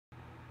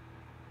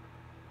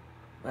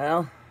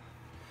Well,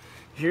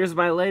 here's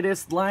my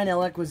latest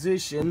Lionel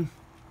acquisition.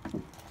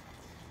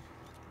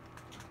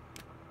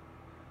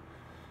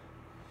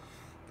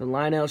 The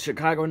Lionel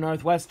Chicago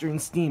Northwestern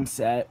Steam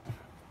set.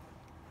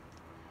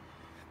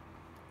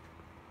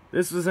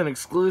 This was an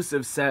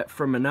exclusive set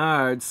from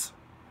Menards.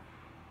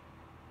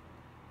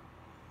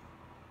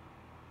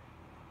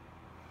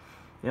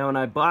 You know, when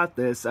I bought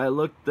this, I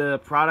looked the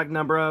product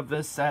number of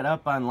this set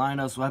up on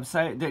Lionel's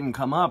website. It didn't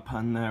come up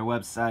on their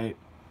website.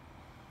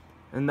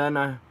 And then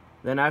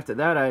after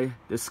that, I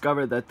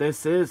discovered that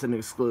this is an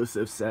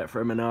exclusive set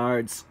for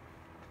Menards.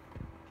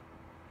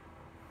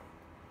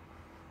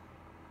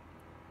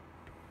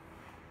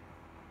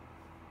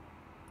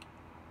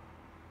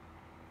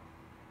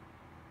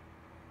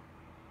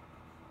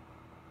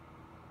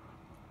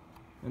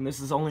 And this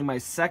is only my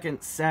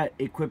second set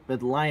equipped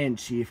with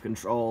LionChief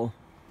control.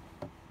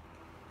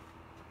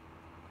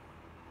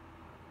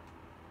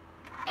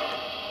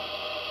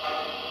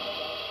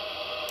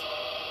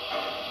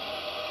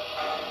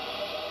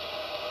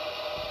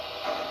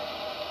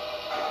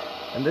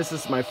 And this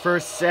is my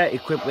first set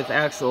equipped with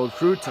actual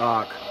crew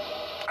talk.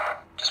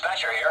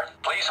 Dispatcher here.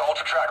 Please hold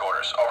for track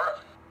orders. Over.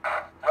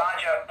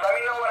 Roger. Let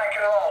me know when I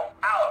can roll.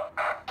 Out.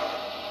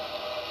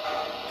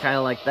 Kind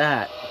of like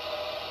that.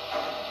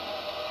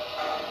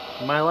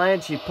 My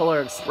LionChief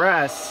Polar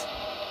Express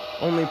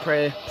only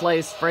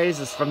plays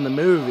phrases from the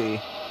movie.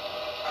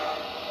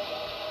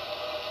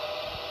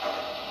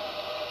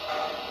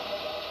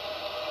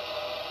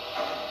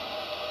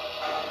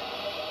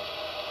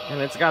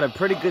 And it's got a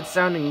pretty good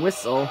sounding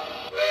whistle.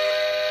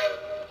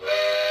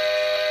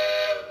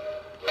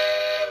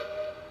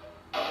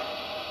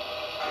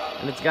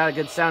 And it's got a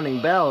good sounding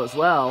bell as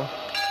well.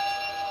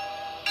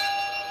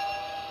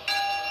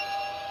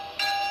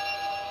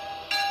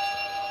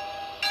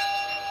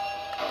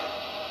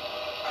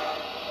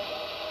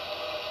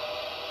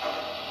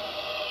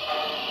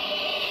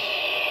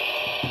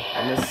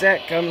 And the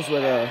set comes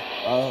with a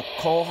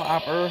coal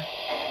hopper,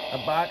 a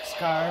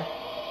boxcar,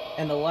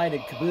 and a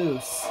lighted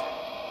caboose.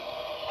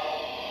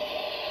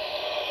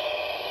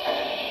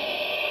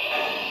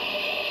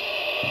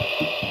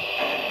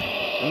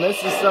 And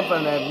this is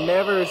something I've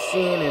never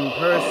seen in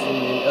person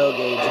in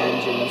L-gauge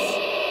engines.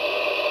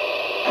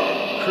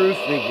 Crew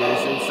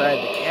figures inside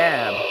the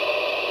cab.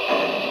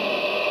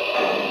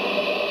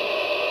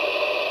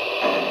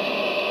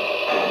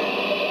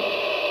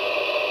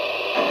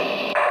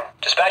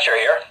 Dispatcher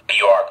here.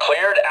 You are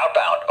cleared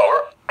outbound.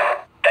 Over.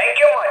 Thank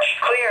you much.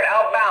 Cleared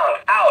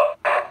outbound. Out.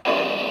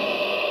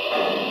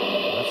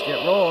 Let's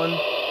get rolling.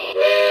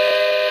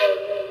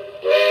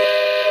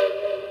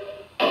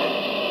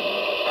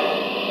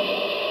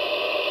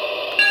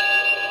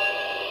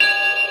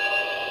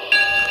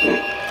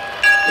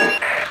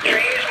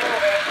 Trees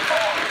moving.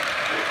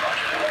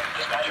 Roger.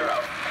 Dispatcher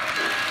out.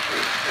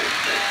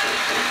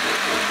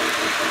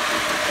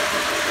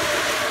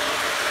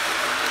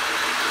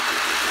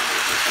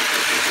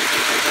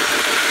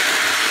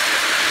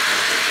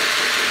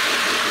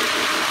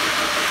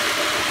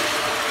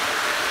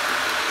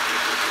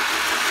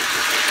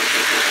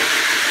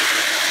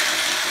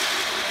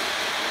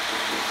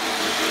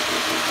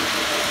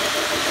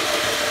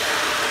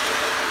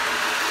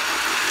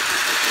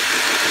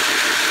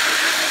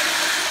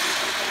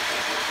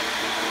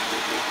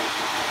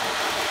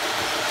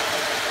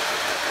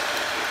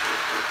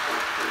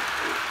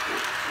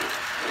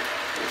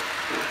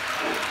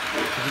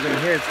 As you can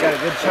hear, it's got a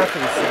good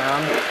chuckling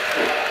sound.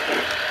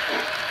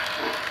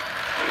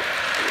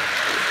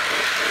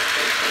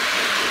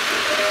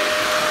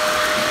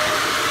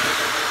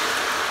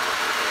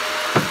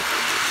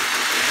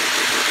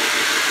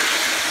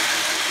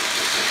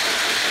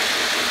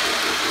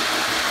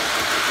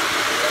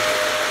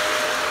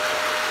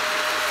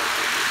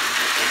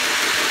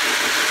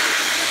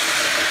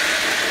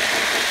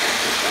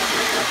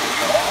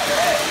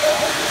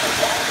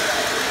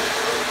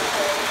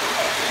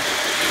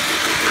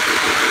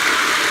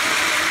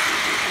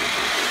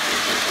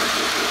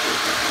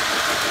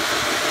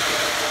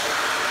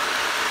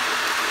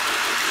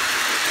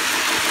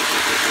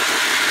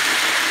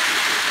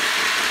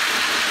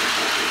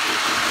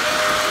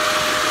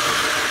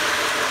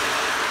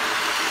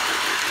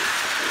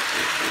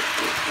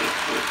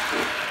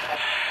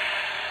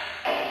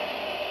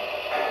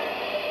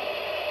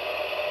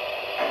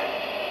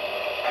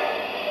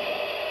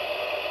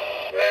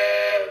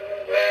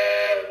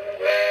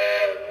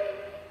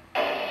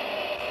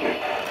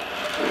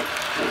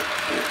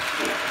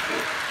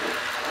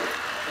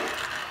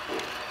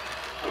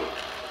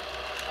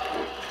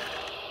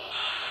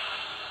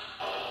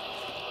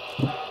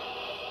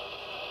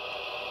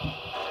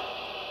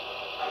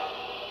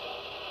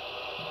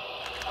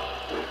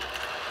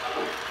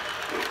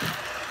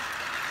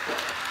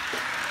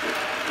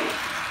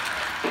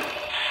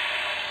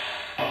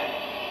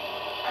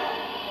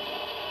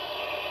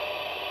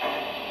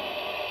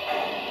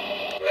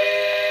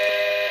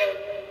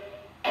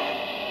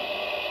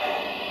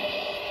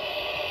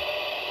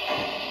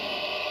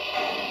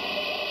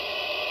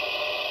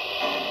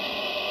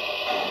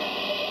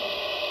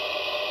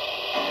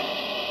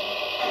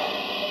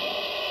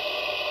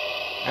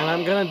 And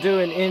I'm gonna do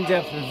an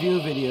in-depth review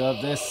video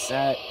of this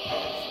set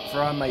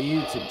for on my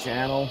YouTube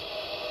channel.